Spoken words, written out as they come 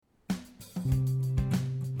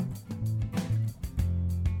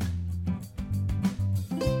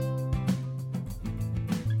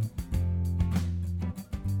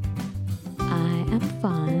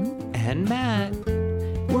and Matt.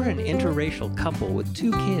 We're an interracial couple with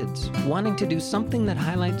 2 kids wanting to do something that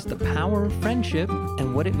highlights the power of friendship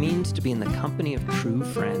and what it means to be in the company of true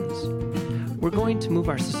friends. We're going to move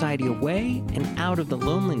our society away and out of the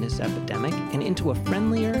loneliness epidemic and into a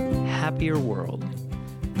friendlier, happier world.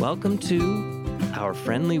 Welcome to Our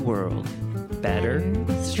Friendly World. Better,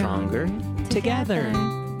 stronger, together.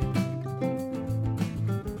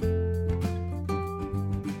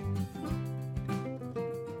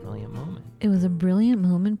 Brilliant moment. It was a brilliant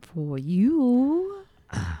moment for you.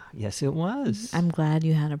 Yes, it was. I'm glad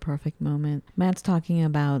you had a perfect moment. Matt's talking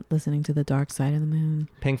about listening to The Dark Side of the Moon.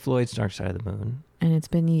 Pink Floyd's Dark Side of the Moon. And it's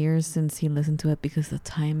been years since he listened to it because the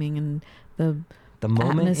timing and the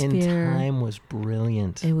moment atmosphere, in time was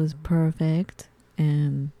brilliant. It was perfect.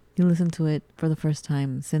 And you listened to it for the first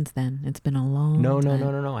time since then. It's been a long time.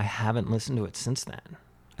 No. I haven't listened to it since then.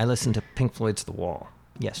 I listened to Pink Floyd's The Wall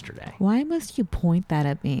yesterday. Why must you point that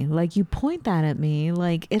at me? Like, you point that at me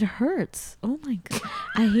like it hurts. Oh my God.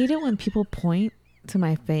 I hate it when people point to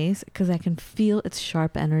my face because I can feel its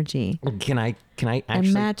sharp energy. Can I actually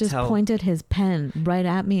And Matt just pointed his pen right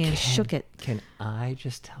at me and shook it. Can I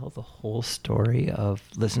just tell the whole story of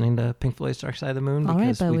listening to Pink Floyd's Dark Side of the Moon? All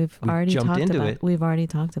right, but we've already jumped talked into about it. We've already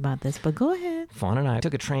talked about this, but go ahead. Fawn and I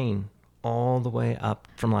took a train all the way up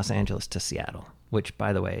from Los Angeles to Seattle, which,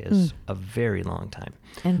 by the way, is a very long time.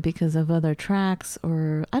 And because of other tracks,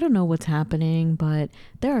 or I don't know what's happening, but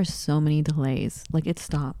there are so many delays. Like, it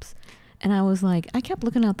stops. And I was like, I kept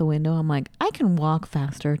looking out the window. I'm like, I can walk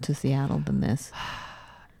faster to Seattle than this.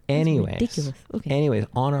 Anyways, ridiculous. Okay. Anyways,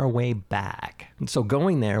 on our way back. So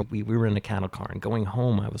going there, we were in a cattle car. And going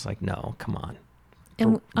home, I was like, no, come on.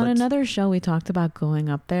 And on another show, we talked about going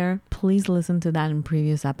up there. Please listen to that in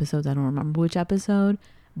previous episodes. I don't remember which episode.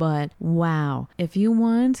 But wow, if you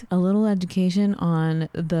want a little education on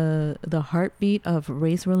the heartbeat of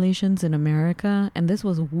race relations in America, and this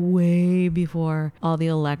was way before all the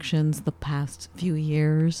elections the past few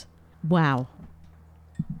years, wow.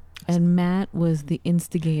 And Matt was the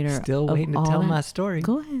instigator. Still waiting to tell my story.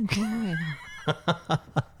 Go ahead.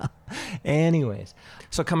 Anyways,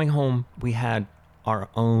 so coming home, we had our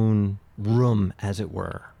own room, as it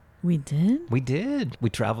were. We did? We did.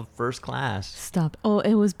 We traveled first class. Stop. Oh,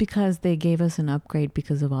 it was because they gave us an upgrade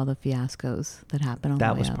because of all the fiascos that happened on the way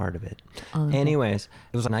up. That was part of it. Anyways,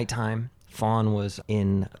 it was nighttime. Fawn was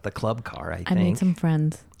in the club car, I think. I made some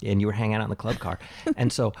friends. And you were hanging out in the club car.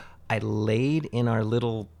 And so I laid in our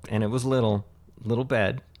little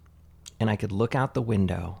bed, and I could look out the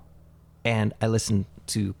window, and I listened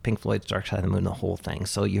to Pink Floyd's Dark Side of the Moon, the whole thing.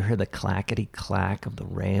 So you heard the clackety-clack of the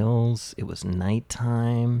rails. It was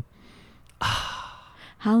nighttime.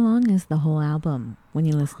 How long is the whole album when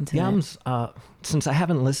you listen to it? Since I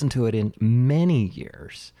haven't listened to it in many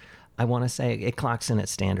years, I want to say it clocks in at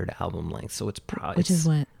standard album length. So it's probably... Which is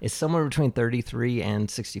what? It's somewhere between 33 and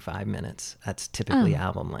 65 minutes. That's typically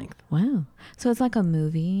album length. Wow. So it's like a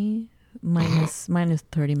movie minus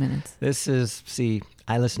 30 minutes.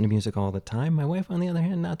 I listen to music all the time. My wife, on the other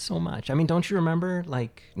hand, not so much. I mean, don't you remember? Never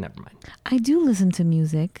mind. I do listen to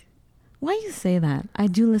music. Why you say that? I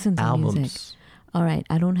do listen to albums. Music. All right,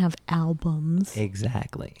 I don't have albums.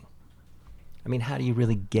 Exactly. I mean, how do you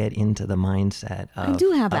really get into the mindset of... I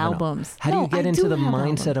do have albums. How do you get into the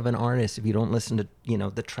mindset of an artist if you don't listen to,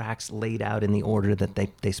 the tracks laid out in the order that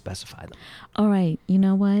they specify them? All right, you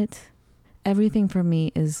know what? Everything for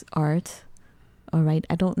me is art. All right,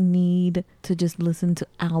 I don't need to just listen to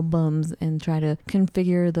albums and try to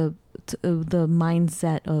configure the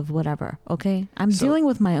mindset of whatever. Okay, I'm dealing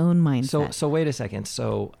with my own mindset. So wait a second.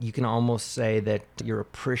 So you can almost say that you're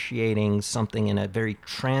appreciating something in a very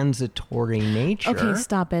transitory nature. Okay,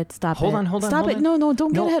 stop it. Hold on. Stop it. No,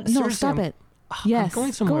 don't get ahead. No, stop it. Yes, I'm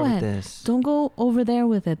going somewhere go ahead. with this. Don't go over there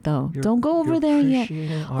with it, though. Don't go over there yet.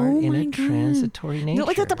 Appreciating art in a transitory nature.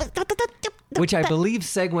 Which I believe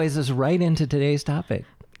segues us right into today's topic.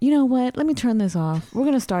 You know what? Let me turn this off. We're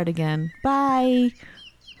going to start again. Bye.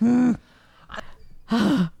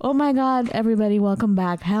 Oh my God, everybody, welcome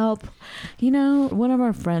back. Help. One of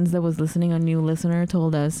our friends that was listening, a new listener,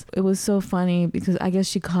 told us it was so funny because I guess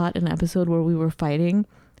she caught an episode where we were fighting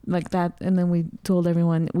like that, and then we told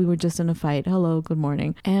everyone we were just in a fight. Hello, good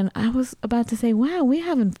morning. And I was about to say, wow, we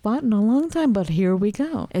haven't fought in a long time, but here we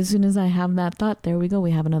go. As soon as I have that thought, there we go, we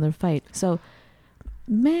have another fight. So,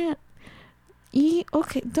 Matt,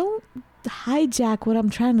 okay, don't hijack what I'm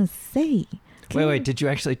trying to say. Wait, did you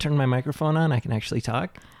actually turn my microphone on? I can actually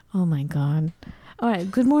talk? Oh my God. All right.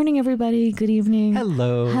 Good morning, everybody. Good evening.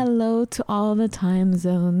 Hello to all the time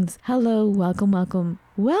zones. Hello. Welcome.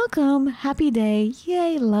 Happy day.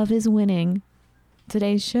 Yay. Love is winning.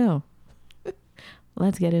 Today's show.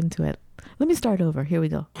 Let's get into it. Let me start over. Here we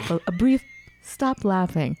go. A brief, stop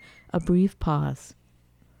laughing. A brief pause.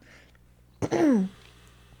 The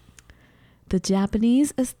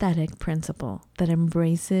Japanese aesthetic principle that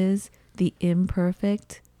embraces the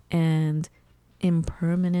imperfect and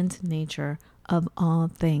impermanent nature of all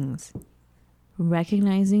things,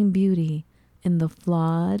 recognizing beauty in the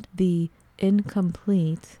flawed, the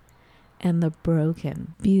incomplete, and the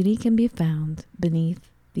broken. Beauty can be found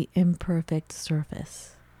beneath the imperfect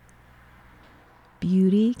surface.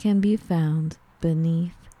 Beauty can be found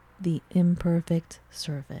beneath the imperfect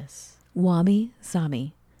surface. Wabi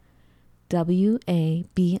Sabi.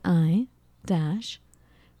 WABI-SABI.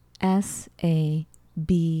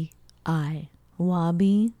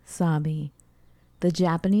 Wabi Sabi. The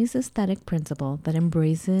Japanese aesthetic principle that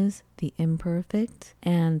embraces the imperfect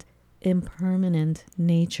and impermanent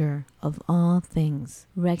nature of all things,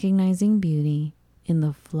 recognizing beauty in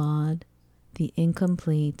the flawed, the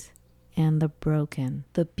incomplete, and the broken.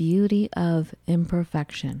 The beauty of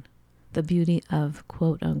imperfection, the beauty of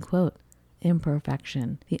quote-unquote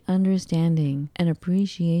imperfection, the understanding and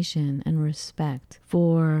appreciation and respect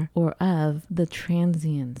for or of the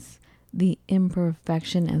transience, the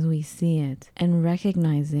imperfection as we see it, and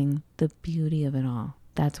recognizing the beauty of it all.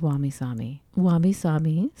 That's wabi-sabi.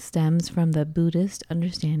 Wabi-sabi stems from the Buddhist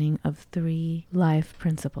understanding of 3 life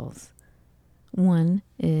principles. 1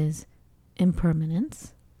 is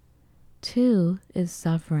impermanence. 2 is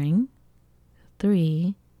suffering.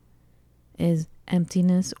 3 is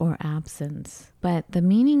emptiness or absence. But the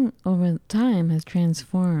meaning over time has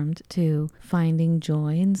transformed to finding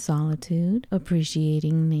joy in solitude,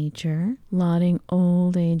 appreciating nature, lauding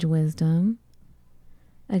old age wisdom,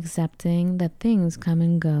 accepting that things come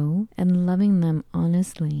and go, and loving them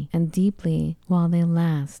honestly and deeply while they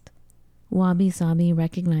last. Wabi-sabi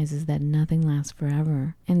recognizes that nothing lasts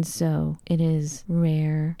forever, and so it is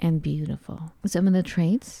rare and beautiful. Some of the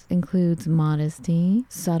traits includes modesty,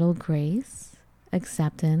 subtle grace,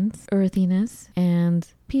 acceptance, earthiness, and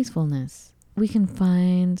peacefulness. We can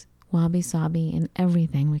find wabi-sabi in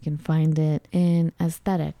everything. We can find it in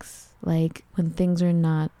aesthetics, like when things are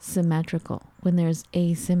not symmetrical, when there's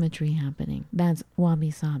asymmetry happening. That's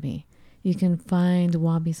wabi-sabi. You can find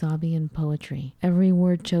wabi-sabi in poetry. Every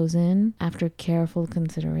word chosen after careful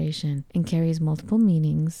consideration and carries multiple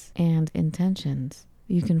meanings and intentions.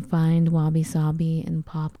 You can find wabi-sabi in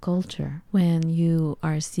pop culture when you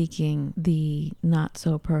are seeking the not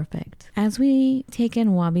so perfect. As we take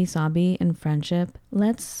in wabi-sabi in friendship,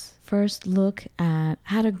 let's first look at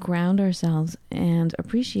how to ground ourselves and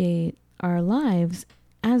appreciate our lives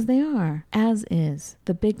as they are, as is.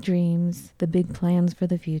 The big dreams, the big plans for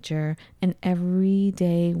the future, and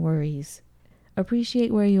everyday worries.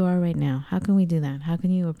 Appreciate where you are right now. How can we do that? How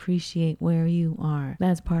can you appreciate where you are?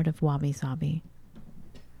 That's part of wabi-sabi.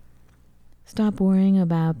 Stop worrying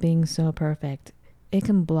about being so perfect. It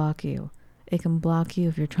can block you. It can block you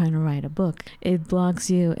if you're trying to write a book. It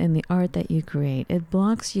blocks you in the art that you create. It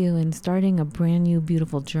blocks you in starting a brand new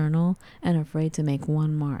beautiful journal and afraid to make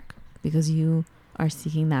one mark because you are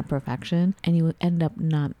seeking that perfection and you end up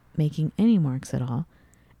not making any marks at all.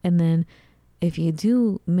 And then if you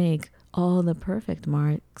do make all the perfect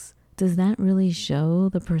marks, does that really show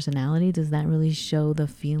the personality? Does that really show the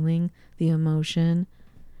feeling, the emotion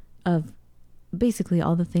of basically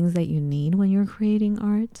all the things that you need when you're creating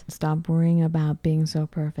art? Stop worrying about being so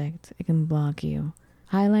perfect. It can block you.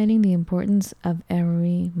 Highlighting the importance of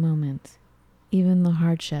every moment, even the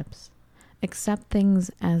hardships. Accept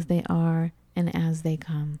things as they are and as they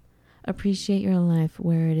come. Appreciate your life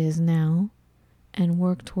where it is now and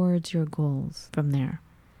work towards your goals from there.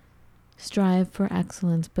 Strive for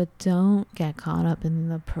excellence, but don't get caught up in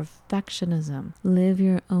the perfectionism. Live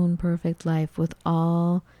your own perfect life with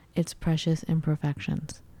all its precious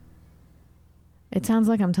imperfections. It sounds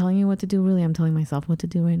like I'm telling you what to do. Really, I'm telling myself what to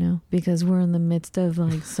do right now because we're in the midst of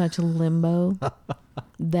like such a limbo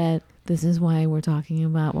that this is why we're talking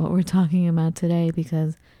about what we're talking about today,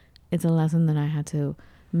 because it's a lesson that I had to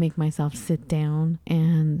make myself sit down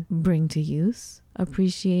and bring to use.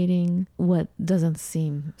 Appreciating what doesn't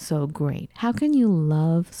seem so great. How can you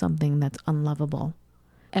love something that's unlovable?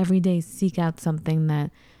 Every day seek out something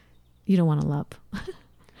that you don't want to love.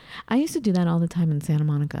 I used to do that all the time in Santa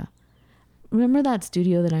Monica. Remember that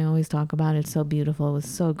studio that I always talk about? It's so beautiful. It was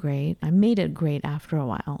so great. I made it great after a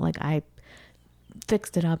while. Like I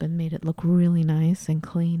fixed it up and made it look really nice and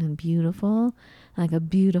clean and beautiful. Like a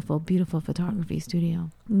beautiful, beautiful photography studio.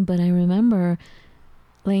 But I remember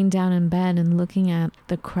laying down in bed and looking at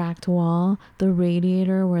the cracked wall, the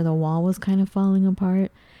radiator where the wall was kind of falling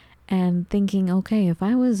apart, and thinking, okay, if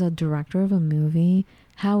I was a director of a movie,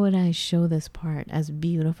 How would I show this part as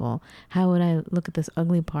beautiful? How would I look at this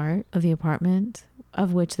ugly part of the apartment,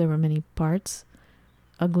 of which there were many parts,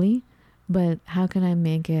 ugly, but how can I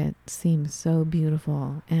make it seem so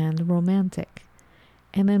beautiful and romantic?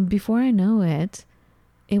 And then before I know it,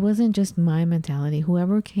 it wasn't just my mentality.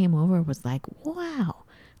 Whoever came over was like, wow,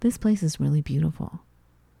 this place is really beautiful.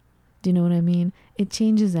 Do you know what I mean? It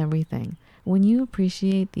changes everything. When you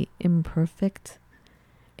appreciate the imperfect,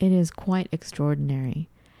 it is quite extraordinary.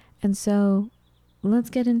 And so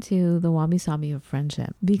let's get into the wabi-sabi of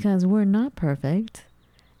friendship, because we're not perfect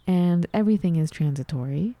and everything is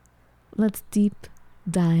transitory. Let's deep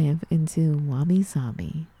dive into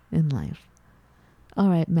wabi-sabi in life. All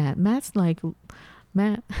right, Matt. Matt,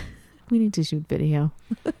 we need to shoot video.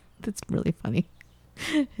 That's really funny.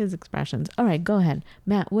 His expressions. All right, go ahead.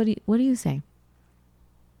 Matt, what do you say?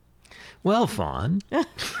 Well, Fawn.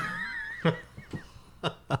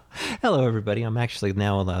 Hello, everybody. I'm actually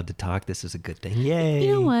now allowed to talk. This is a good thing. Yay.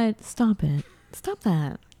 You know what? Stop it. Stop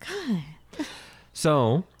that. God.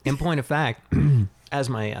 So, in point of fact, as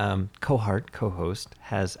my co-host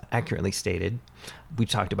has accurately stated, we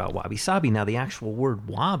talked about wabi-sabi. Now, the actual word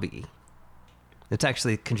wabi, it's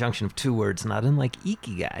actually a conjunction of two words, not unlike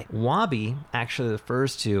ikigai. Wabi actually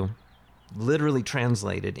refers to, literally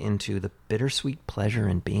translated into, the bittersweet pleasure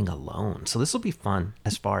in being alone. So this will be fun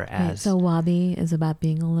as far as... Wait, so wabi is about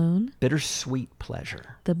being alone? Bittersweet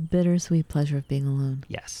pleasure. The bittersweet pleasure of being alone.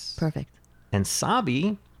 Yes. Perfect. And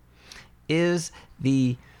sabi is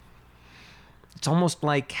it's almost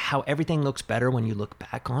like how everything looks better when you look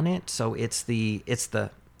back on it. So it's the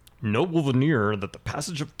noble veneer that the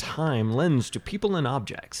passage of time lends to people and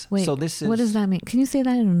objects. Wait, so this is... what does that mean? Can you say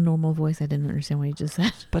that in a normal voice? I didn't understand what you just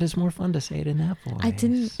said. But it's more fun to say it in that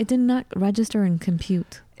voice. It did not register and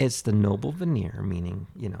compute. It's the noble veneer, meaning,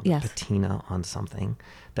 the Yes. patina on something,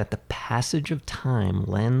 that the passage of time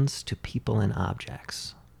lends to people and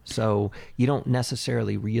objects. So you don't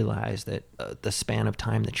necessarily realize that the span of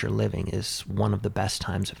time that you're living is one of the best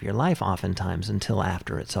times of your life, oftentimes, until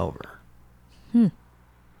after it's over.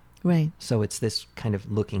 Right. So it's this kind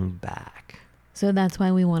of looking back. So that's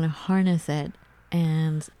why we want to harness it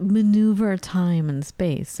and maneuver time and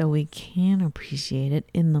space so we can appreciate it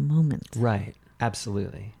in the moment. Right.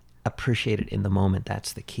 Absolutely. Appreciate it in the moment.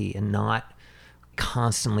 That's the key. And not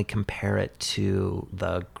constantly compare it to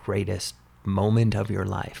the greatest moment of your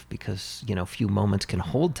life, because, few moments can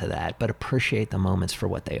hold to that, but appreciate the moments for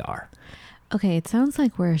what they are. Okay, it sounds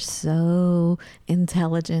like we're so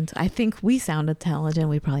intelligent. I think we sound intelligent.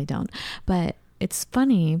 We probably don't. But it's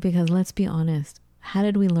funny because, let's be honest, how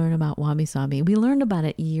did we learn about wabi-sabi? We learned about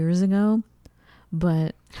it years ago,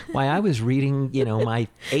 but... Why, I was reading, my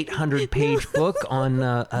 800-page book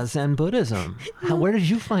on Zen Buddhism. Where did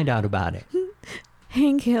you find out about it?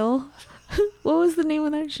 Hank Hill. What was the name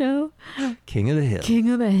of that show? King of the Hill. King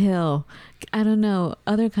of the Hill. I don't know.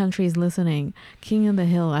 Other countries listening. King of the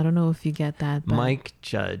Hill. I don't know if you get that. But... Mike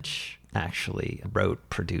Judge actually wrote,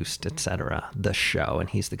 produced, etc. the show, and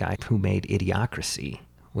he's the guy who made Idiocracy,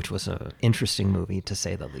 which was an interesting movie, to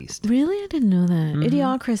say the least. Really? I didn't know that. Mm-hmm.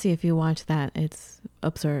 Idiocracy, if you watch that, it's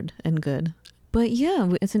absurd and good. But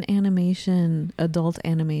yeah, it's an adult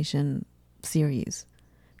animation series.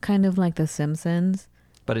 Kind of like The Simpsons.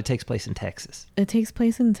 But it takes place in Texas. It takes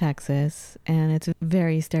place in Texas, and it's a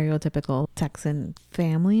very stereotypical Texan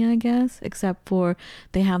family, I guess, except for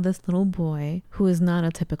they have this little boy who is not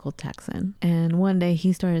a typical Texan. And one day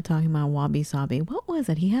he started talking about wabi-sabi. What was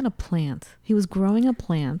it? He had a plant. He was growing a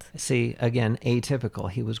plant. See, again, atypical.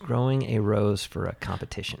 He was growing a rose for a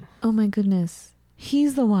competition. Oh my goodness.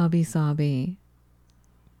 He's the wabi-sabi.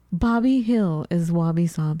 Bobby Hill is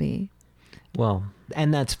wabi-sabi. Well,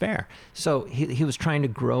 and that's fair. So he was trying to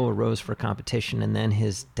grow a rose for a competition, and then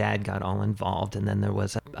his dad got all involved, and then there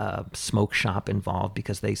was a smoke shop involved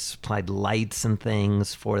because they supplied lights and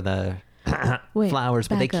things for the flowers.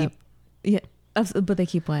 But they keep... Yeah. But they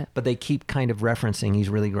keep what? But they keep kind of referencing he's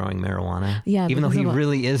really growing marijuana. Yeah. Even though he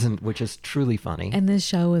really isn't, which is truly funny. And this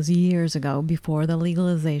show was years ago, before the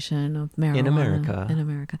legalization of marijuana. In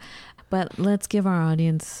America. But let's give our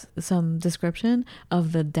audience some description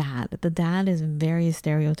of the dad. The dad is very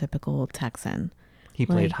stereotypical Texan. He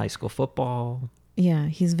played high school football. Yeah,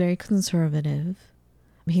 he's very conservative.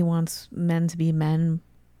 He wants men to be men,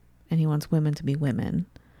 and he wants women to be women.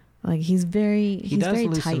 He does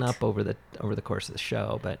loosen up over the course of the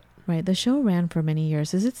show, but... Right, the show ran for many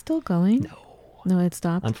years. Is it still going? No, it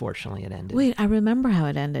stopped? Unfortunately, it ended. Wait, I remember how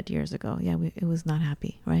it ended years ago. Yeah, it was not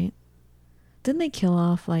happy, right? Didn't they kill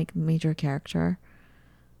off major character?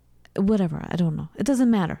 whatever, I don't know. It doesn't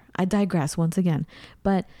matter. I digress once again.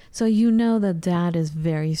 But so that dad is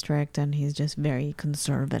very strict and he's just very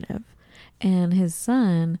conservative. And his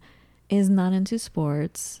son is not into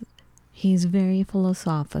sports. He's very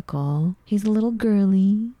philosophical. He's a little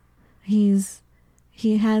girly. He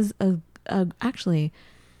has actually,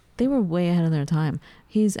 they were way ahead of their time.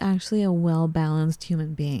 He's actually a well-balanced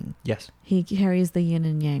human being. Yes. He carries the yin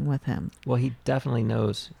and yang with him. Well, he definitely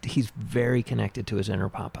knows. He's very connected to his inner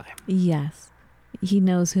Popeye. Yes. He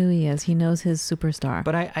knows who he is. He knows his superstar.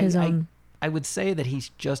 But I would say that he's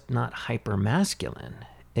just not hyper masculine.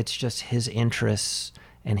 It's just his interests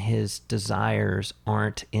and his desires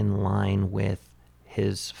aren't in line with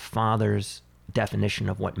his father's definition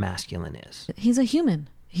of what masculine is. He's a human.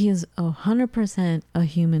 He is 100% a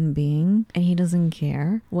human being, and he doesn't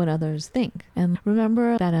care what others think. And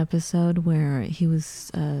remember that episode where he was,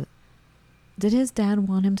 did his dad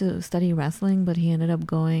want him to study wrestling, but he ended up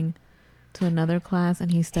going to another class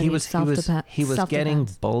and he studied self-defense? He was getting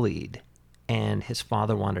bullied, and his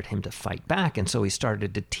father wanted him to fight back, and so he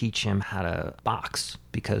started to teach him how to box,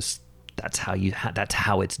 because that's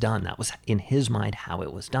how it's done. That was, in his mind, how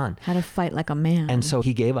it was done. How to fight like a man. And so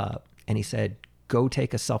he gave up, and he said, go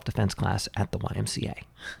take a self-defense class at the YMCA.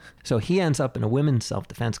 So he ends up in a women's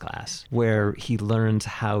self-defense class where he learns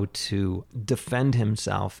how to defend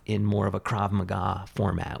himself in more of a Krav Maga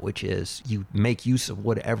format, which is you make use of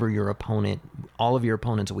whatever all of your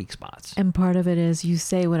opponent's weak spots. And part of it is you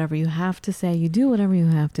say whatever you have to say, you do whatever you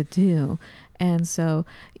have to do. And so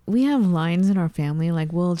we have lines in our family,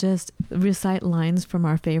 like we'll just recite lines from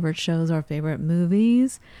our favorite shows, our favorite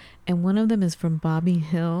movies. And one of them is from Bobby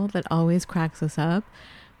Hill that always cracks us up,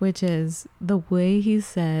 which is the way he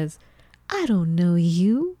says, I don't know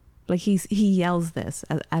you. Like he yells this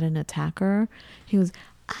at an attacker. He goes,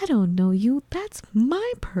 I don't know you. That's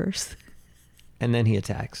my purse. And then he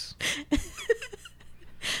attacks.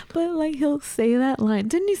 But like he'll say that line.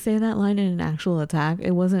 Didn't he say that line in an actual attack?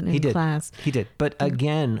 It wasn't in class. He did. But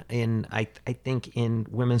again, I think in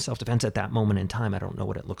women's self-defense at that moment in time, I don't know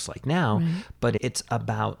what it looks like now, right, but it's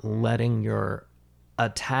about letting your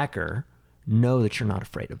attacker know that you're not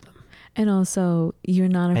afraid of them. And also, you're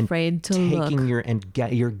not afraid to look.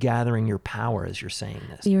 You're gathering your power as you're saying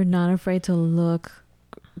this. You're not afraid to look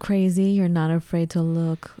crazy. You're not afraid to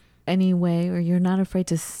look any way, or you're not afraid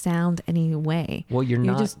to sound any way. Well, you're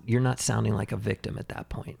not sounding like a victim at that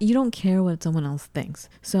point. You don't care what someone else thinks.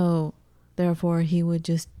 So therefore he would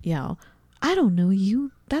just yell, I don't know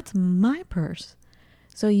you. That's my purse.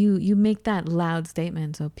 So you make that loud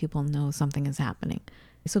statement so people know something is happening.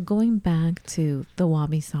 So going back to the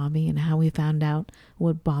wabi sabi and how we found out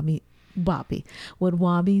what wabi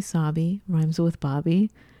sabi rhymes with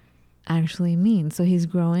Bobby actually means. So he's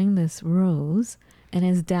growing this rose, and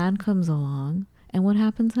his dad comes along, and what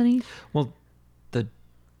happens, honey? Well, the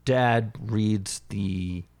dad reads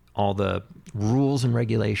all the rules and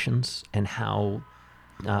regulations and how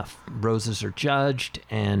roses are judged,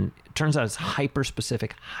 and it turns out it's hyper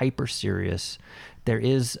specific, hyper serious. There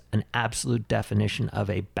is an absolute definition of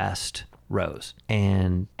a best rose,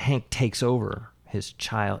 and Hank takes over his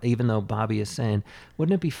child, even though Bobby is saying,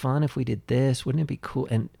 wouldn't it be fun if we did this? Wouldn't it be cool?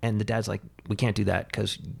 And the dad's like, we can't do that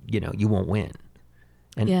because you won't win.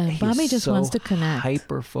 And yeah, Bobby just wants to connect.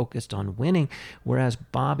 Hyper focused on winning, whereas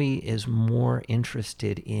Bobby is more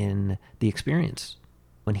interested in the experience,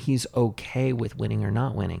 when he's okay with winning or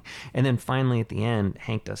not winning. And then finally at the end,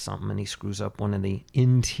 Hank does something and he screws up one of the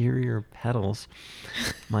interior petals.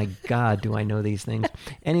 My God, do I know these things?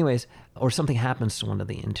 Anyways, or something happens to one of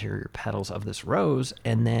the interior petals of this rose,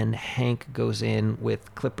 and then Hank goes in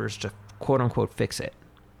with clippers to quote unquote fix it,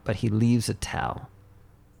 but he leaves a tell.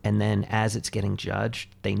 And then as it's getting judged,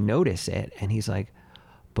 they notice it, and he's like,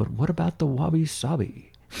 but what about the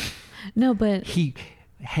wabi-sabi? No, but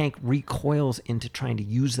Hank recoils into trying to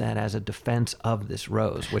use that as a defense of this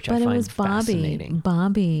rose, which I find fascinating.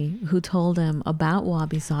 Bobby who told him about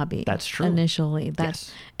wabi-sabi. That's true. Initially.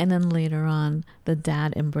 Yes. And then later on, the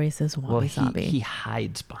dad embraces wabi-sabi. Well, he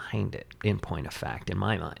hides behind it, in point of fact, in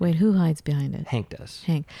my mind. Wait, who hides behind it? Hank does.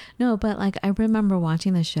 Hank. No, but like I remember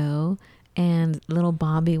watching the show, and little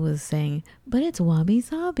Bobby was saying, but it's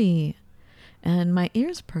wabi-sabi. And my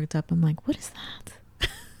ears perked up. I'm like, what is that?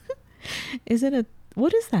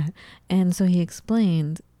 What is that? And so he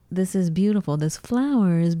explained, this is beautiful. This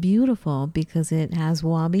flower is beautiful because it has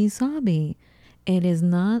wabi-sabi. It is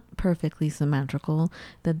not perfectly symmetrical,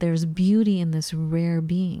 that there's beauty in this rare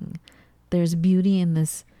being. There's beauty in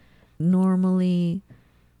this normally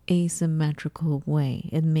asymmetrical way.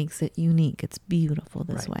 It makes it unique. It's beautiful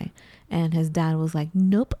this way. And his dad was like,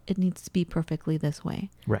 nope, it needs to be perfectly this way.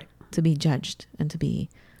 Right. to be judged and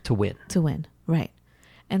to win. Right.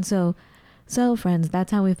 And so friends,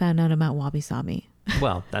 that's how we found out about Wabi Sabi.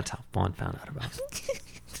 Well, that's how Fawn found out about it.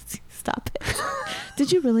 Stop it.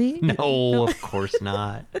 Did you really? No, of course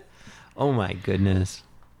not. Oh my goodness.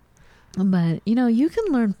 But, you can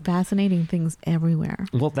learn fascinating things everywhere.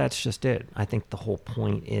 Well, that's just it. I think the whole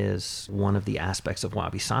point is one of the aspects of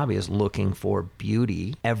Wabi Sabi is looking for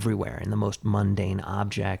beauty everywhere in the most mundane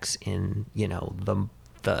objects in,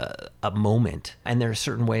 a moment. And there are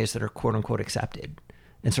certain ways that are quote unquote accepted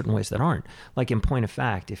and certain ways that aren't. Like in point of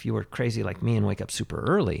fact, if you were crazy like me and wake up super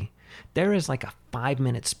early, there is like a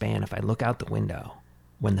 5-minute span. If I look out the window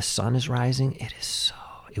when the sun is rising, it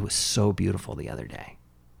was so beautiful the other day.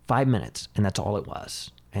 5 minutes, and that's all it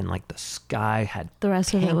was. And like the sky had the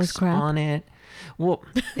rest of it was crap on it. Well,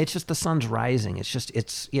 it's just the sun's rising.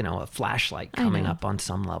 It's a flashlight coming up on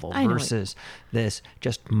some level versus this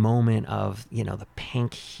just moment of, the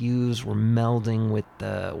pink hues were melding with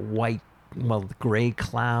the white, the gray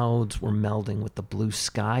clouds were melding with the blue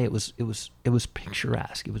sky. It was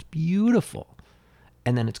picturesque. It was beautiful.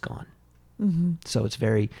 And then it's gone. Mm-hmm. So it's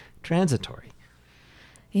very transitory.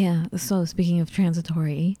 Yeah. So speaking of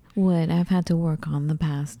transitory, what I've had to work on the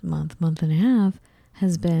past month and a half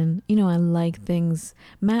has been, I like things.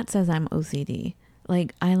 Matt says I'm OCD.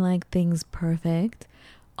 Like, I like things perfect.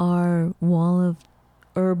 Our wall of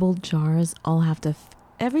herbal jars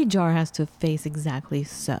every jar has to face exactly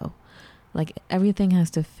so. Like, everything has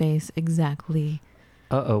to face exactly.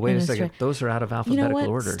 Wait a second. Those are out of alphabetical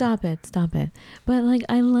order. Stop it. But like,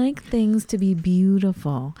 I like things to be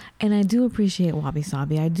beautiful. And I do appreciate Wabi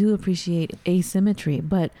Sabi. I do appreciate asymmetry,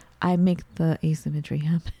 but I make the asymmetry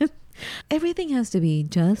happen. Everything has to be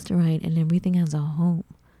just right, and everything has a home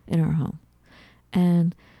in our home.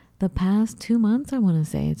 And the past 2 months, I want to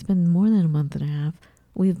say, it's been more than a month and a half,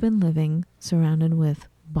 we've been living surrounded with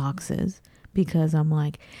boxes because I'm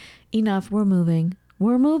like, enough, we're moving.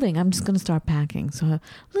 I'm just going to start packing. So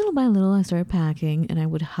little by little, I started packing, and I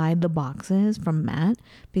would hide the boxes from Matt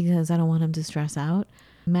because I don't want him to stress out.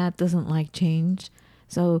 Matt doesn't like change.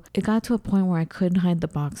 So it got to a point where I couldn't hide the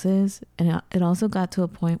boxes. And it also got to a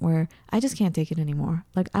point where I just can't take it anymore.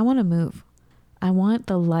 Like, I want to move. I want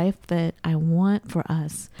the life that I want for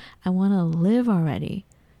us. I want to live already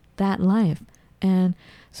that life. And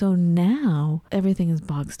so now everything is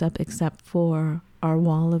boxed up except for our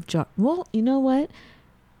wall of jars. Well, you know what?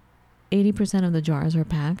 80% of the jars are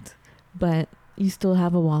packed, but you still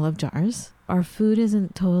have a wall of jars. Our food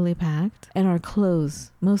isn't totally packed, and our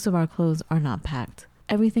clothes, most of our clothes are not packed.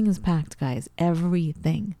 Everything is packed, guys.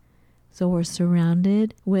 Everything. So we're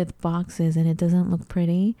surrounded with boxes, and it doesn't look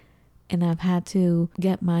pretty. And I've had to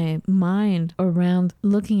get my mind around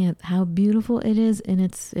looking at how beautiful it is in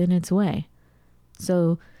its way.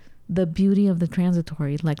 So the beauty of the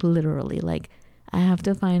transitory, like literally, like I have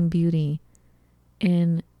to find beauty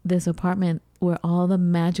in this apartment where all the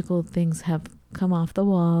magical things have come off the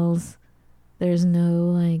walls. There's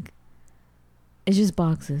no it's just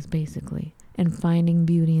boxes basically, and finding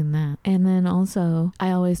beauty in that. And then also,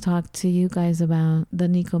 I always talk to you guys about the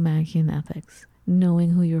Nicomachean ethics,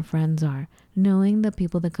 knowing who your friends are, knowing the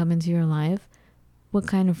people that come into your life, what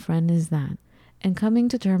kind of friend is that, and coming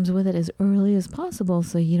to terms with it as early as possible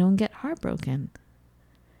so you don't get heartbroken.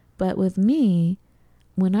 But with me,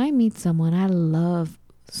 when I meet someone I love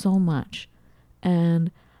so much,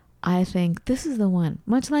 and I think this is the one,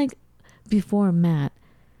 much like before Matt,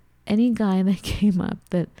 any guy that came up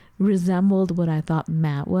that resembled what I thought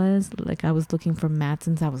Matt was, like I was looking for Matt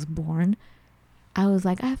since I was born, I was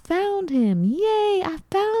like, I found him. Yay, I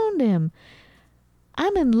found him.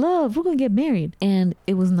 I'm in love. We're going to get married. And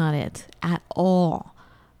it was not it at all.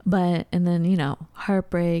 But, and then,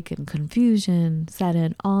 heartbreak and confusion set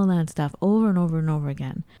in, all that stuff over and over and over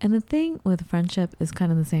again. And the thing with friendship is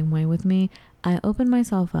kind of the same way with me. I open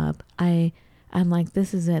myself up. I'm like,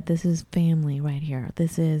 this is it. This is family right here.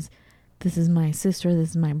 This is my sister.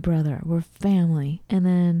 This is my brother. We're family. And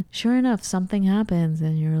then sure enough, something happens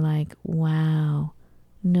and you're like, wow,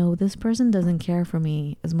 no, this person doesn't care for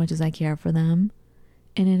me as much as I care for them.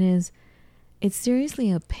 And it's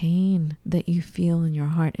seriously a pain that you feel in your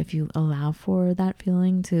heart if you allow for that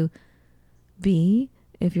feeling to be,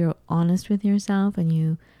 if you're honest with yourself and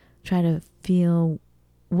you try to feel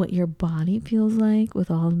what your body feels like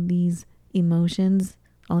with all these emotions,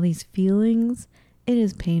 all these feelings. It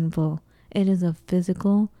is painful. It is a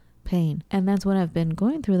physical pain. And that's what I've been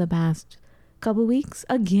going through the past couple weeks.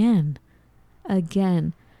 Again,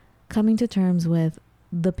 coming to terms with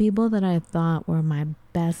the people that I thought were my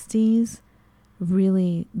besties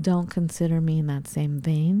really don't consider me in that same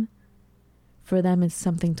vein. For them, it's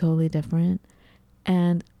something totally different.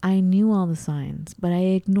 And I knew all the signs, but I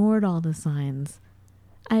ignored all the signs.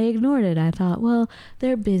 I ignored it. I thought, well,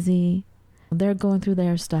 they're busy. They're going through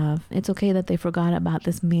their stuff. It's okay that they forgot about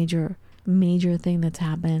this major thing that's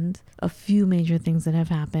happened. A few major things that have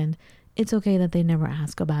happened. It's okay that they never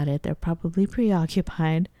ask about it. They're probably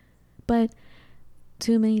preoccupied. But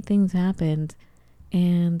too many things happened.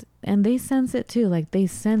 And they sense it too. Like they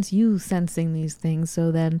sense you sensing these things.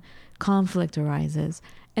 So then conflict arises.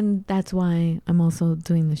 And that's why I'm also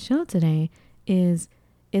doing the show today, is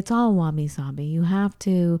it's all wabi-sabi. You have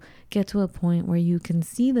to get to a point where you can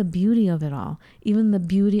see the beauty of it all. Even the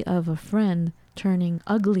beauty of a friend turning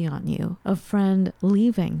ugly on you, a friend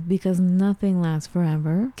leaving, because nothing lasts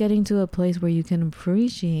forever. Getting to a place where you can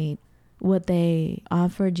appreciate what they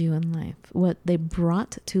offered you in life, what they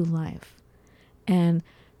brought to life. And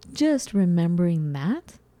just remembering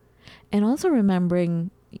that, and also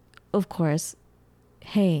remembering, of course,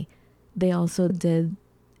 hey, they also did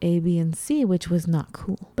A, B, and C, which was not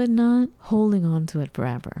cool, but not holding on to it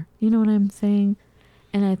forever. You know what I'm saying?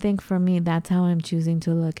 And I think for me, that's how I'm choosing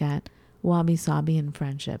to look at wabi-sabi and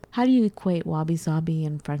friendship. How do you equate wabi-sabi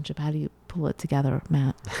and friendship? How do you pull it together,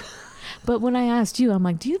 Matt? But when I asked you, I'm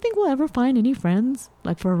like, do you think we'll ever find any friends?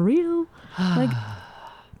 Like for real? Like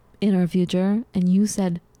in our future? And you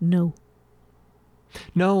said no.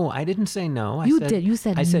 No, I didn't say no. You did. You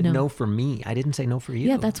said no. I said no for me. I didn't say no for you.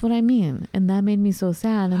 Yeah, that's what I mean. And that made me so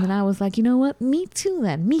sad. And then I was like, you know what? Me too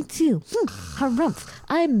then. Me too. Harumph.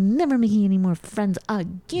 I'm never making any more friends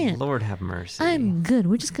again. Lord have mercy. I'm good.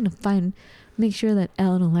 We're just going to make sure that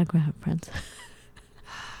Elle and Allegra have friends.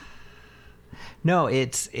 No,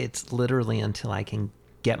 it's literally until I can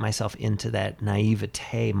get myself into that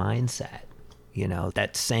naivete mindset. You know,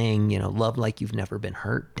 that saying, you know, love like you've never been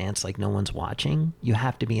hurt, dance like no one's watching. You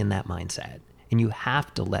have to be in that mindset and you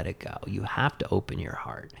have to let it go. You have to open your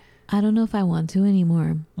heart. I don't know if I want to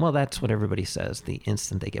anymore. Well, that's what everybody says the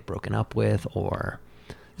instant they get broken up with,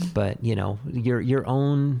 but you know, your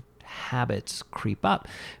own habits creep up.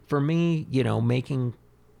 For me, you know, making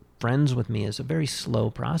friends with me is a very slow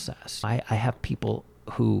process. I have people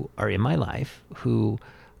who are in my life who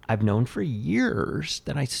I've known for years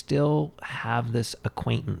that I still have this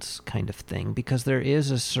acquaintance kind of thing, because there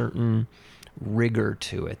is a certain rigor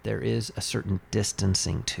to it. There is a certain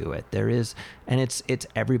distancing to it. And it's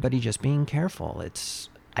everybody just being careful.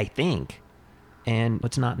 I think, and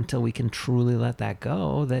it's not until we can truly let that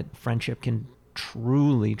go that friendship can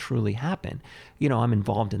truly, truly happen. You know, I'm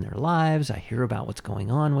involved in their lives. I hear about what's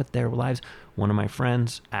going on with their lives. One of my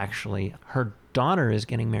friends, actually, her daughter is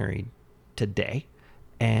getting married today.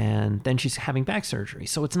 And then she's having back surgery.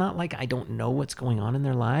 So it's not like I don't know what's going on in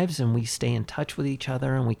their lives, and we stay in touch with each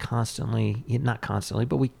other, and we not constantly,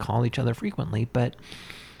 but we call each other frequently, but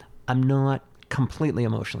I'm not completely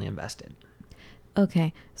emotionally invested.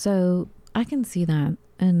 Okay. So I can see that.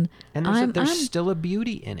 And there's still a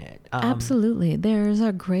beauty in it. Absolutely. There's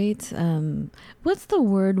a great, what's the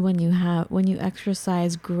word when you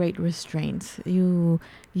exercise great restraint? You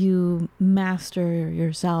master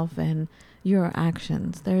yourself and your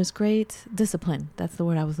actions. There's great discipline. That's the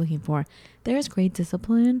word I was looking for. There's great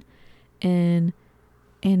discipline in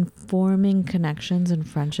forming connections and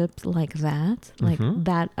friendships like that. Like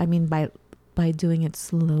that, I mean, by doing it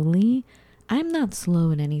slowly. I'm not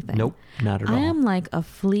slow in anything. Nope, not at all. I am like a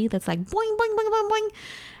flea that's like boing, boing, boing, boing, boing.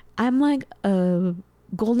 I'm like a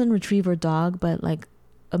golden retriever dog, but like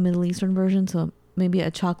a Middle Eastern version. So maybe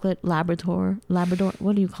a chocolate Labrador.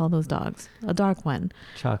 What do you call those dogs? A dark one.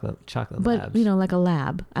 Chocolate but labs. You know, like a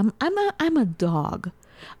lab. I'm a dog.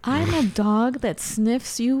 I'm a dog that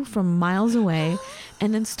sniffs you from miles away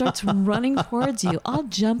and then starts running towards you. I'll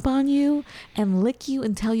jump on you and lick you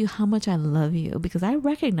and tell you how much I love you, because I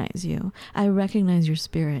recognize you. I recognize your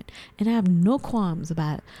spirit, and I have no qualms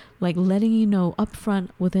about it. Like letting you know up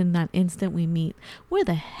front within that instant we meet, where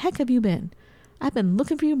the heck have you been? I've been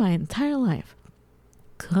looking for you my entire life.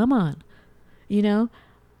 Come on, you know?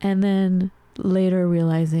 And then later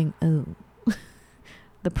realizing, oh,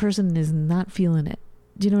 the person is not feeling it.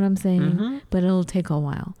 Do you know what I'm saying? Mm-hmm. But it'll take a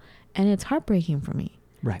while. And it's heartbreaking for me.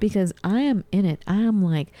 Right. Because I am in it. I am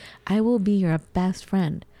like, I will be your best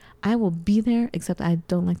friend. I will be there, except I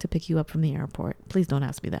don't like to pick you up from the airport. Please don't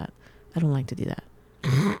ask me that. I don't like to do that.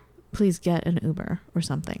 Please get an Uber or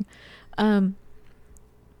something. But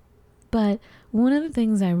one of the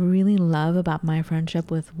things I really love about my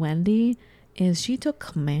friendship with Wendy is she took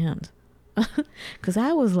command. Because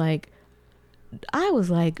I was like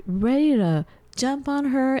ready to jump on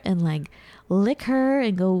her and like lick her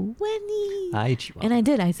and go, Wendy. And I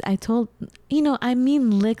did. I told, you know, I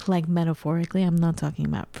mean lick like metaphorically. I'm not talking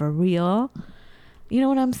about for real. You know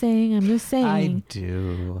what I'm saying? I'm just saying. I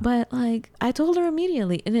do. But like, I told her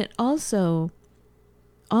immediately. And it also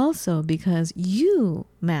because you,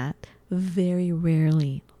 Matt, very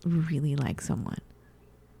rarely really like someone.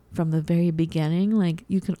 From the very beginning, like,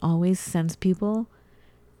 you can always sense people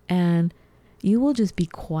and you will just be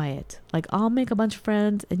quiet. Like, I'll make a bunch of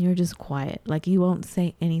friends and you're just quiet. Like, you won't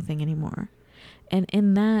say anything anymore. And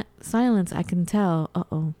in that silence, I can tell,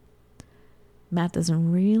 Matt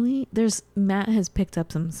doesn't really, Matt has picked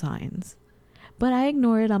up some signs. But I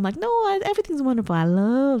ignore it. I'm like, no, everything's wonderful. I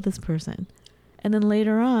love this person. And then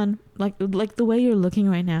later on, like the way you're looking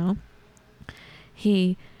right now,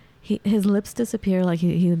 his lips disappear, like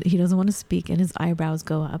he doesn't want to speak, and his eyebrows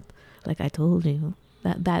go up. Like I told you,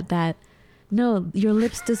 that no, your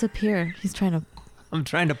lips disappear. I'm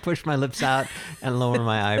trying to push my lips out and lower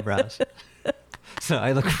my eyebrows. So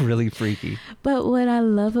I look really freaky. But what I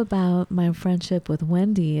love about my friendship with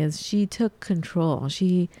Wendy is she took control.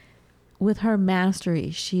 With her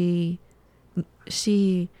mastery, she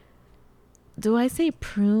do I say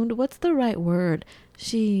pruned? What's the right word?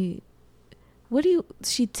 She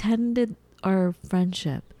tended our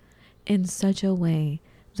friendship in such a way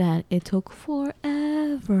that it took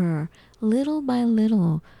forever, little by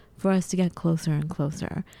little, for us to get closer and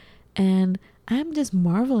closer. And I'm just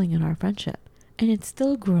marveling at our friendship. And it's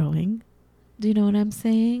still growing. Do you know what I'm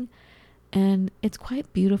saying? And it's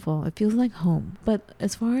quite beautiful. It feels like home. But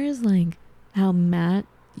as far as like how Matt,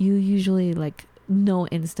 you usually like know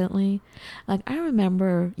instantly. Like I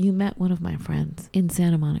remember you met one of my friends in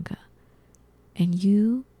Santa Monica. And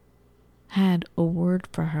you had a word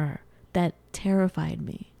for her that terrified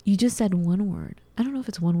me. You just said one word. I don't know if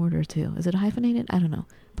it's one word or two. Is it hyphenated? I don't know.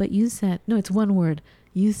 But you said, no, it's one word.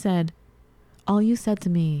 All you said to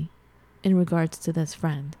me in regards to this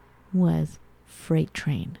friend was freight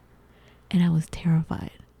train. And I was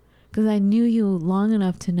terrified because I knew you long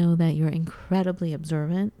enough to know that you're incredibly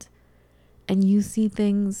observant and you see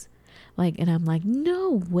things like, and I'm like,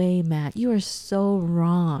 no way, Matt, you are so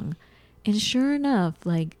wrong. And sure enough,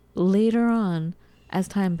 like later on, as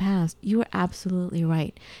time passed, you were absolutely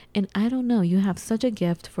right. And I don't know, you have such a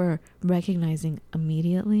gift for recognizing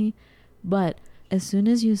immediately. But as soon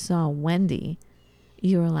as you saw Wendy,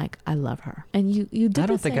 you were like, I love her. And you did. I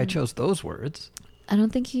don't think I chose those words. I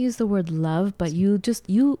don't think you used the word love, but you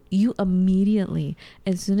immediately,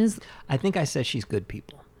 as soon as. I think I said she's good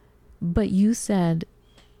people. But you said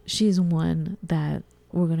she's one that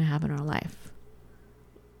we're going to have in our life.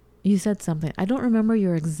 You said something. I don't remember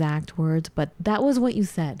your exact words, but that was what you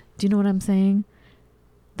said. Do you know what I'm saying?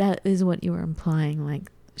 That is what you were implying.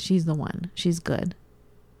 Like, she's the one. She's good.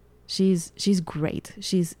 She's great.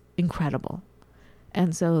 She's incredible.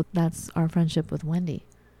 And so that's our friendship with Wendy.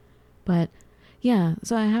 But yeah,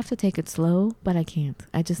 so I have to take it slow, but I can't.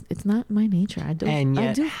 It's not my nature. And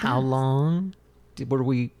yet, how long were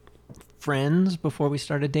we friends before we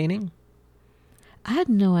started dating? I had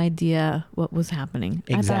no idea what was happening.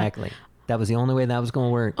 Exactly. That was the only way that was going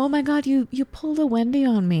to work. Oh my God, you pulled a Wendy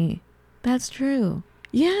on me. That's true.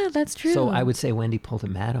 Yeah, that's true. So I would say Wendy pulled a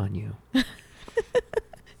Matt on you.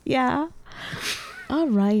 Yeah. All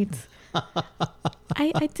right.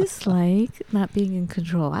 I dislike not being in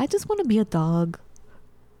control. I just want to be a dog.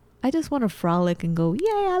 I just want to frolic and go, yay,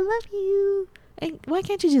 I love you. And why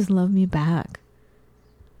can't you just love me back?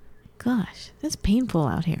 Gosh, it's painful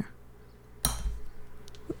out here.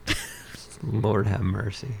 Lord have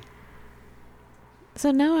mercy. So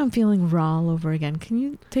now I'm feeling raw all over again. Can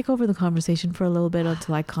you take over the conversation for a little bit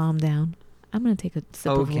until I calm down? I'm going to take a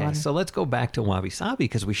sip of water. Okay, so let's go back to Wabi Sabi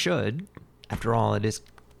because we should. After all, it is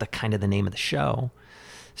the name of the show.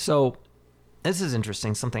 So this is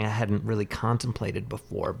interesting, something I hadn't really contemplated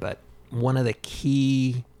before, but one of the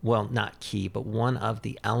one of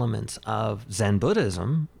the elements of Zen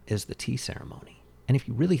Buddhism is the tea ceremony. And if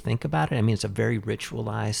you really think about it, I mean, it's a very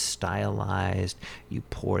ritualized, stylized, you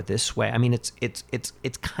pour this way. I mean, it's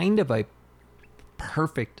kind of a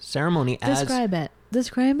perfect ceremony. Describe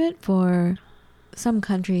it for some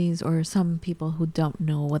countries or some people who don't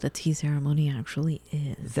know what a tea ceremony actually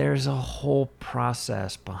is. There's a whole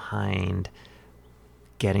process behind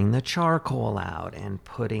getting the charcoal out and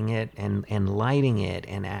putting it and lighting it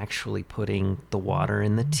and actually putting the water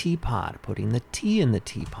in the teapot, putting the tea in the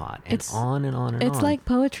teapot, and on and on and on. It's like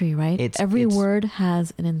poetry, right? Every word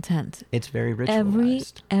has an intent. It's very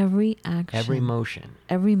ritualized. Every action. Every motion.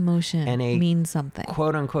 Every motion means something.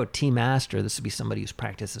 Quote unquote tea master, this would be somebody who's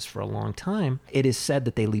practiced this for a long time, it is said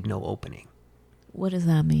that they leave no opening. What does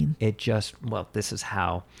that mean? This is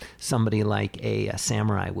how somebody like a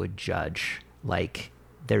samurai would judge, like,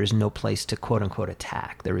 there is no place to quote unquote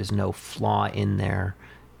attack. There is no flaw in there.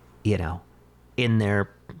 You know, in their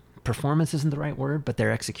performance isn't the right word, but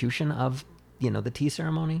their execution of, the tea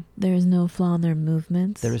ceremony. There is no flaw in their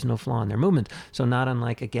movements. There is no flaw in their movements. So not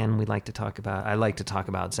unlike, again, I like to talk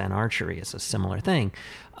about Zen archery as a similar thing,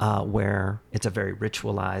 where it's a very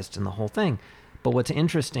ritualized and the whole thing. But what's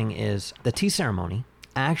interesting is the tea ceremony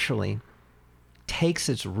actually takes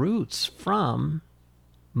its roots from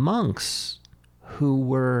monks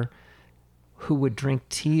who would drink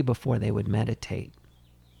tea before they would meditate.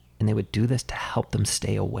 And they would do this to help them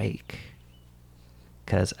stay awake.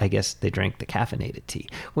 Because I guess they drank the caffeinated tea,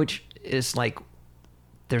 which is like,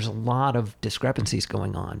 there's a lot of discrepancies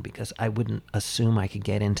going on, because I wouldn't assume I could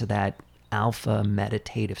get into that alpha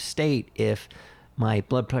meditative state if my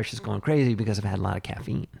blood pressure is going crazy because I've had a lot of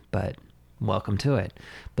caffeine. But welcome to it.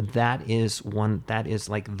 But that is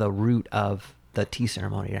like the root of the tea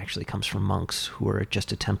ceremony. It actually comes from monks who are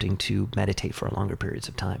just attempting to meditate for longer periods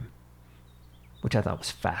of time, which I thought was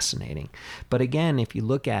fascinating. But again, if you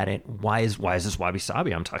look at it, why is this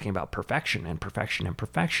wabi-sabi? I'm talking about perfection and perfection and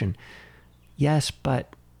perfection. Yes,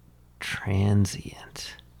 but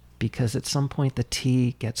transient. Because at some point the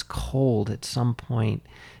tea gets cold. At some point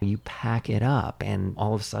you pack it up, and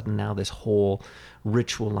all of a sudden now this whole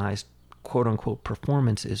ritualized quote-unquote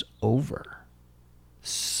performance is over.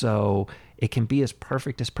 So it can be as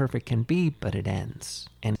perfect can be, but it ends.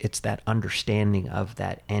 And it's that understanding of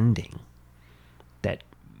that ending that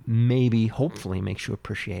maybe, hopefully, makes you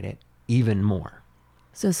appreciate it even more.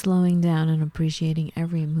 So slowing down and appreciating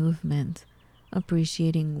every movement,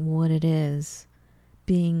 appreciating what it is,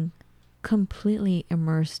 being completely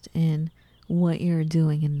immersed in what you're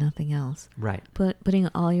doing and nothing else. Right. Putting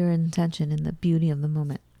all your intention in the beauty of the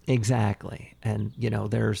moment. Exactly. And,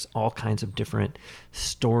 there's all kinds of different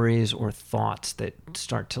stories or thoughts that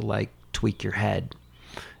start to tweak your head.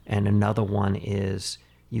 And another one is,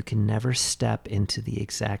 you can never step into the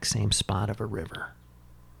exact same spot of a river,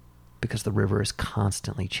 because the river is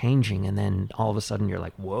constantly changing. And then all of a sudden you're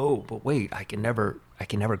like, whoa, but wait, I can never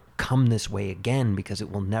come this way again, because it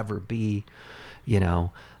will never be,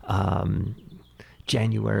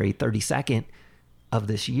 January 32nd of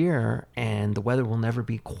this year, and the weather will never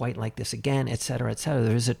be quite like this again, et cetera, et cetera.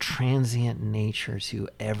 There's a transient nature to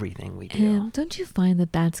everything we do. And don't you find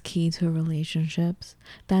that that's key to relationships?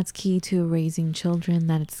 That's key to raising children,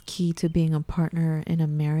 that it's key to being a partner in a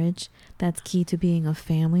marriage, that's key to being a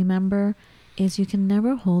family member, is you can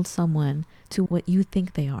never hold someone to what you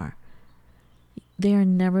think they are. They are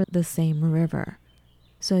never the same river.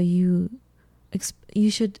 So you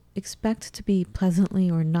should expect to be pleasantly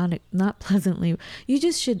or not pleasantly.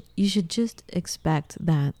 You should just expect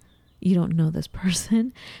that you don't know this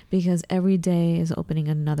person, because every day is opening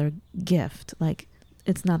another gift. Like,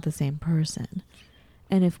 it's not the same person.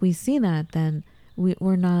 And if we see that, then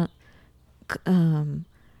we're not,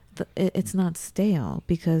 it's not stale,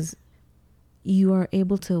 because you are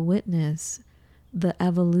able to witness the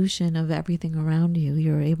evolution of everything around you.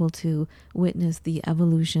 You're able to witness the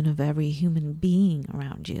evolution of every human being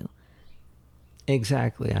around you.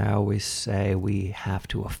 Exactly. I always say we have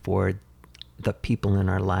to afford the people in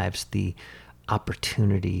our lives the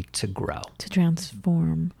opportunity to grow, to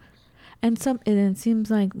transform. And it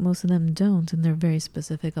seems like most of them don't, and they're very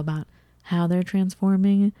specific about how they're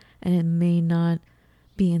transforming, and it may not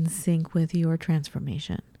be in sync with your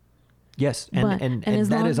transformation. Yes, and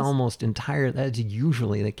that is almost entire. That's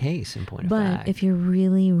usually the case in point of fact. But if you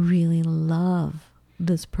really, really love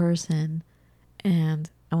this person,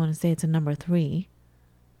 and I want to say it's a number 3,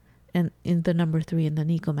 and in the number 3 in the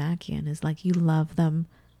Nicomachean is like, you love them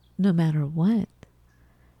no matter what.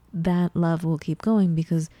 That love will keep going,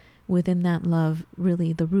 because within that love,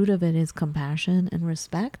 really the root of it is compassion and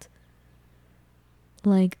respect.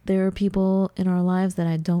 Like, there are people in our lives that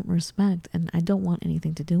I don't respect, and I don't want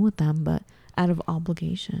anything to do with them, but out of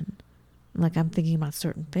obligation. Like, I'm thinking about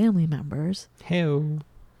certain family members. Hey.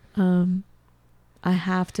 I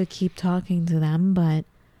have to keep talking to them, but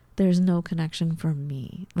there's no connection for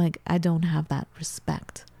me. Like, I don't have that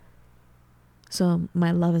respect. So my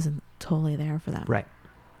love isn't totally there for them.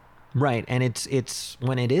 Right. And it's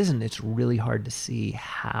when it isn't, it's really hard to see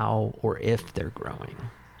how or if they're growing,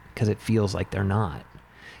 because it feels like they're not.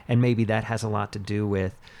 And maybe that has a lot to do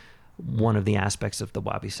with one of the aspects of the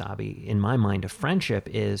wabi-sabi, in my mind, of friendship,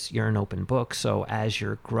 is you're an open book. So as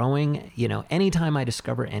you're growing, anytime I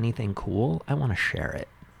discover anything cool, I want to share it,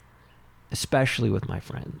 especially with my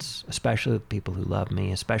friends, especially with people who love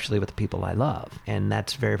me, especially with the people I love. And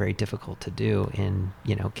that's very, very difficult to do in,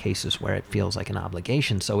 cases where it feels like an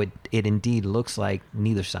obligation. So it indeed looks like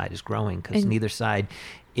neither side is growing, because neither side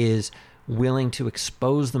is willing to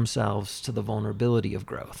expose themselves to the vulnerability of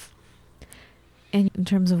growth. And in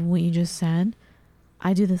terms of what you just said,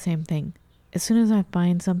 I do the same thing. As soon as I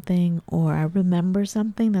find something or I remember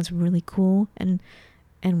something that's really cool and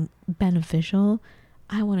beneficial,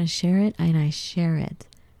 I want to share it, and I share it.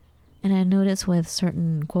 And I notice with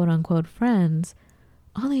certain quote unquote friends,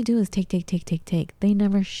 all they do is take. They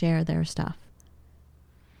never share their stuff.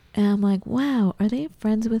 And I'm like, wow, are they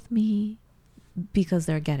friends with me because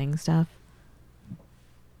they're getting stuff?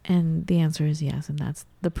 And the answer is yes, and that's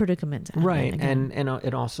the predicament. Right, and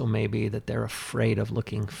it also may be that they're afraid of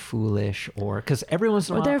looking foolish, or because every once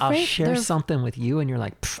in a while I'll share something with you and you're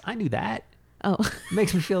like, I knew that. Oh. It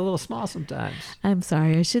makes me feel a little small sometimes. I'm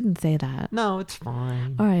sorry, I shouldn't say that. No, it's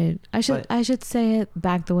fine. All right, I should say it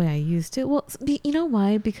back the way I used to. Well, you know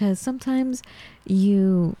why? Because sometimes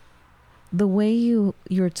the way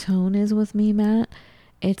your tone is with me, Matt,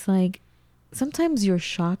 it's like sometimes you're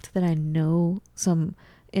shocked that I know some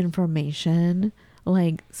information,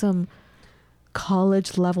 like some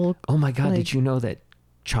college level. Oh my God, did you know that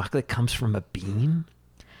chocolate comes from a bean?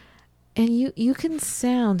 And you can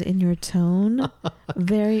sound in your tone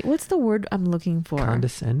very, what's the word I'm looking for?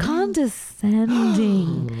 Condescending.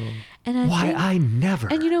 And I never.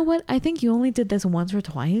 And you know what? I think you only did this once or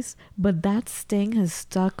twice, but that sting has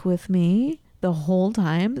stuck with me the whole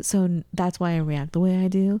time. So that's why I react the way I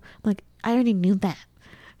do. Like, I already knew that.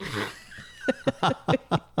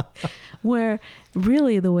 Where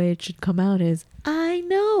really the way it should come out is, I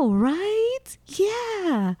know, right?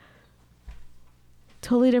 Yeah.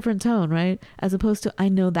 Totally different tone, right? As opposed to, I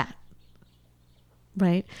know that.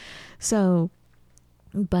 Right? So,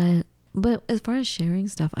 but as far as sharing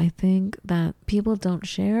stuff, I think that people don't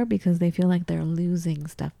share because they feel like they're losing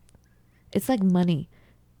stuff. It's like money.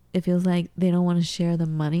 It feels like they don't want to share the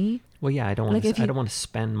money. Well, yeah, I don't want to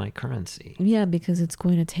spend my currency. Yeah, because it's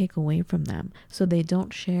going to take away from them. So they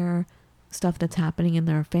don't share stuff that's happening in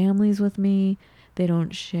their families with me. They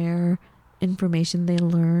don't share information they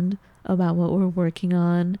learned about what we're working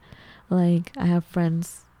on. Like, I have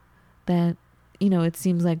friends that, it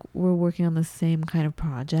seems like we're working on the same kind of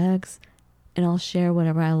projects, and I'll share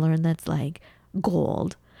whatever I learned that's like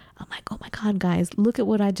gold. I'm like, oh my God, guys, look at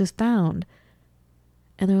what I just found.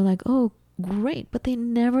 And they're like, oh, great. But they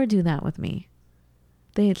never do that with me.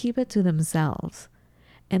 They keep it to themselves.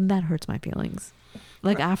 And that hurts my feelings.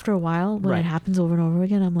 Like, after a while, when it happens over and over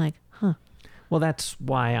again, I'm like, huh. Well, that's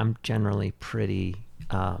why I'm generally pretty,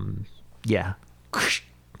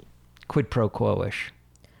 quid pro quo-ish.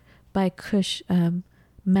 By cush,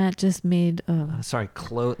 Matt just made...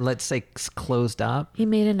 let's say closed up. He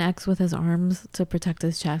made an X with his arms to protect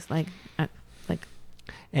his chest, like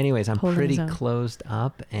anyways, I'm pretty closed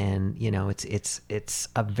up, and it's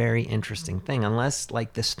a very interesting thing. Unless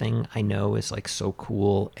like this thing I know is like so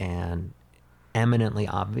cool and eminently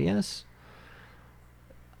obvious,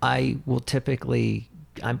 I will typically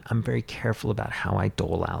I'm very careful about how I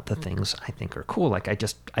dole out the things I think are cool. Like I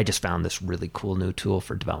just found this really cool new tool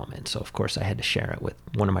for development, so of course I had to share it with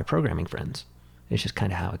one of my programming friends. It's just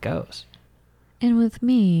kind of how it goes. And with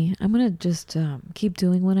me, I'm gonna just keep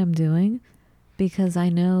doing what I'm doing, because I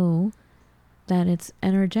know that it's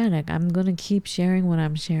energetic. I'm going to keep sharing what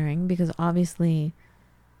I'm sharing because obviously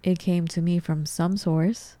it came to me from some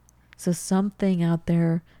source. So something out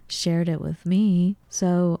there shared it with me.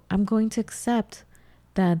 So I'm going to accept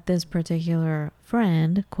that this particular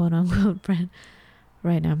friend, quote unquote friend,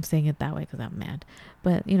 right now I'm saying it that way because I'm mad,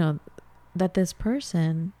 but that this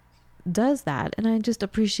person does that. And I just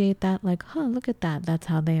appreciate that, like, look at that. That's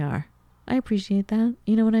how they are. I appreciate that.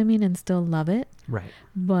 You know what I mean? And still love it. Right.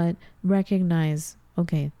 But recognize,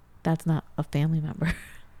 okay, that's not a family member.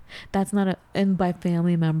 And by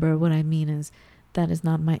family member, what I mean is that is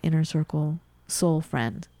not my inner circle soul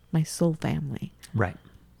friend, my soul family. Right.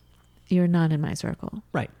 You're not in my circle.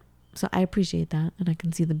 Right. So I appreciate that, and I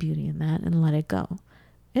can see the beauty in that and let it go.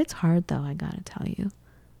 It's hard though, I gotta tell you.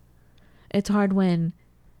 It's hard when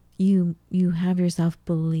you have yourself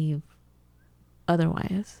believe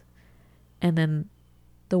otherwise. And then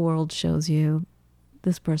the world shows you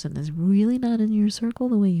this person is really not in your circle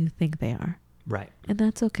the way you think they are. Right. And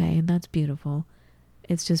that's okay. And that's beautiful.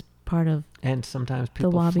 It's just part of And sometimes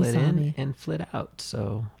people flit in and flit out.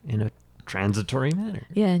 So in a transitory manner.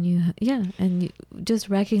 Yeah. And you just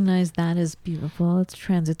recognize that as beautiful. It's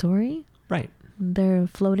transitory. Right. They're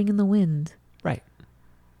floating in the wind. Right.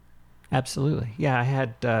 Absolutely. Yeah. I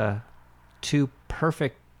had 2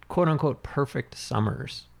 perfect, quote unquote, perfect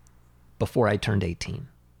summers before I turned 18.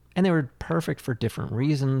 And they were perfect for different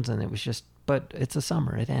reasons. And it was just, but it's a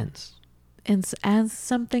summer. It ends. And as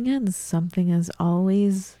something ends, something is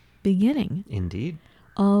always beginning. Indeed.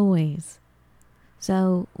 Always.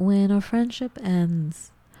 So when a friendship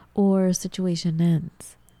ends or a situation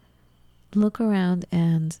ends, look around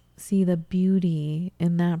and see the beauty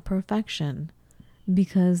in that perfection,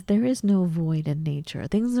 because there is no void in nature.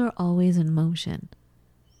 Things are always in motion.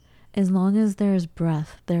 As long as there is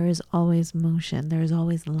breath, there is always motion. There is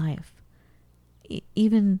always life.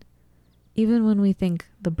 Even when we think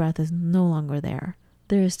the breath is no longer there,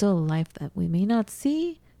 there is still a life that we may not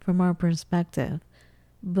see from our perspective,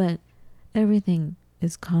 but everything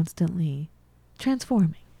is constantly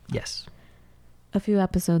transforming. Yes. A few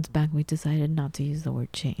episodes back, we decided not to use the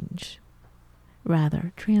word change,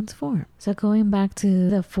 rather transform. So going back to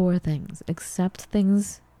the 4 things: accept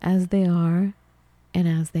things as they are and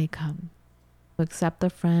as they come. Accept a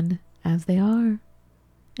friend as they are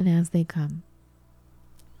and as they come.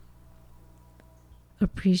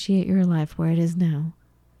 Appreciate your life where it is now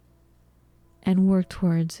and work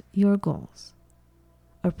towards your goals.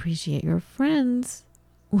 Appreciate your friends,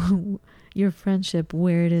 your friendship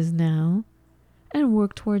where it is now, and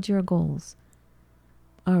work towards your goals.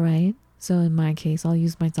 All right. So in my case, I'll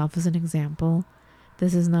use myself as an example.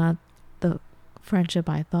 This is not the friendship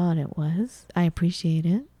I thought it was. I appreciate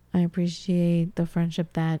it. I appreciate the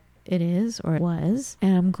friendship that it is or it was.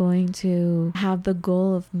 And I'm going to have the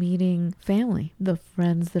goal of meeting family, the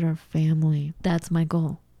friends that are family. That's my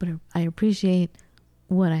goal. But I appreciate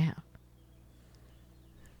what I have.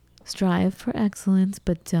 Strive for excellence,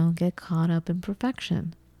 but don't get caught up in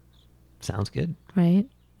perfection. Sounds good. Right?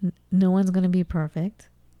 No one's going to be perfect.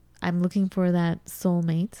 I'm looking for that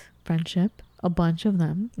soulmate friendship, a bunch of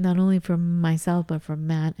them, not only for myself, but for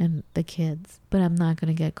Matt and the kids. But I'm not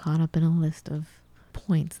going to get caught up in a list of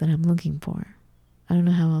points that I'm looking for. I don't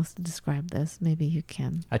know how else to describe this. Maybe you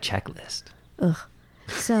can. A checklist. Ugh.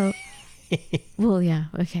 So, well, yeah,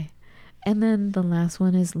 okay. And then the last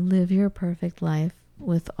one is live your perfect life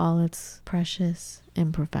with all its precious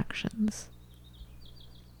imperfections.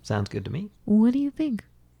 Sounds good to me. What do you think?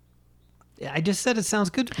 I just said it sounds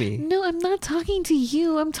good to me. No, I'm not talking to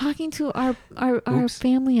you. I'm talking to our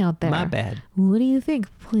family out there. My bad. What do you think?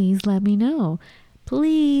 Please let me know.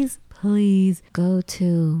 Please go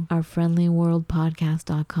to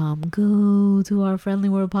ourfriendlyworldpodcast.com. Go to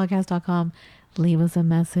ourfriendlyworldpodcast.com. Leave us a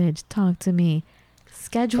message. Talk to me.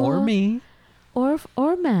 Schedule. Or me. Or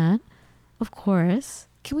Matt, of course.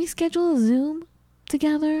 Can we schedule a Zoom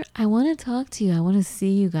together? I want to talk to you. I want to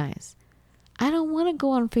see you guys. I don't want to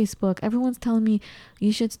go on Facebook. Everyone's telling me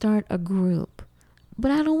you should start a group.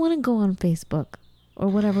 But I don't want to go on Facebook or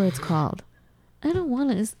whatever it's called. I don't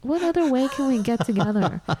want to. What other way can we get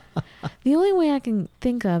together? The only way I can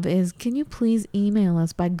think of is, can you please email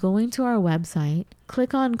us by going to our website,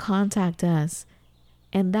 click on Contact Us,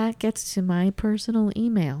 and that gets to my personal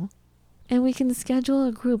email, and we can schedule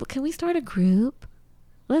a group. Can we start a group?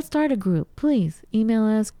 Let's start a group. Please email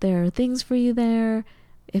us. There are things for you there.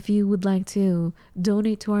 If you would like to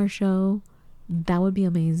donate to our show, that would be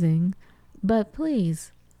amazing. But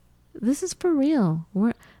please, this is for real.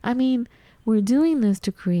 We're doing this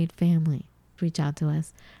to create family. Reach out to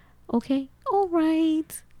us. Okay? All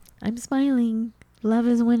right. I'm smiling. Love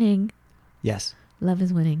is winning. Yes. Love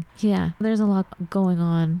is winning. Yeah, there's a lot going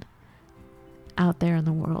on out there in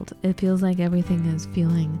the world. It feels like everything is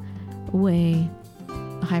feeling way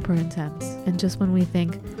hyper intense. And just when we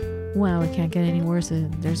think, wow, it can't get any worse,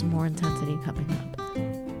 and there's more intensity coming up.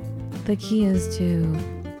 The key is to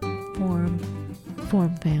form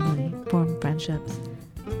family, form friendships,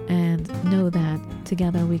 and know that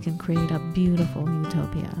together we can create a beautiful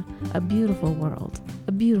utopia, a beautiful world,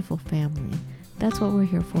 a beautiful family. That's what we're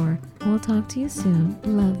here for. We'll talk to you soon.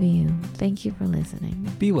 Love you. Thank you for listening.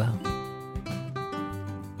 Be well.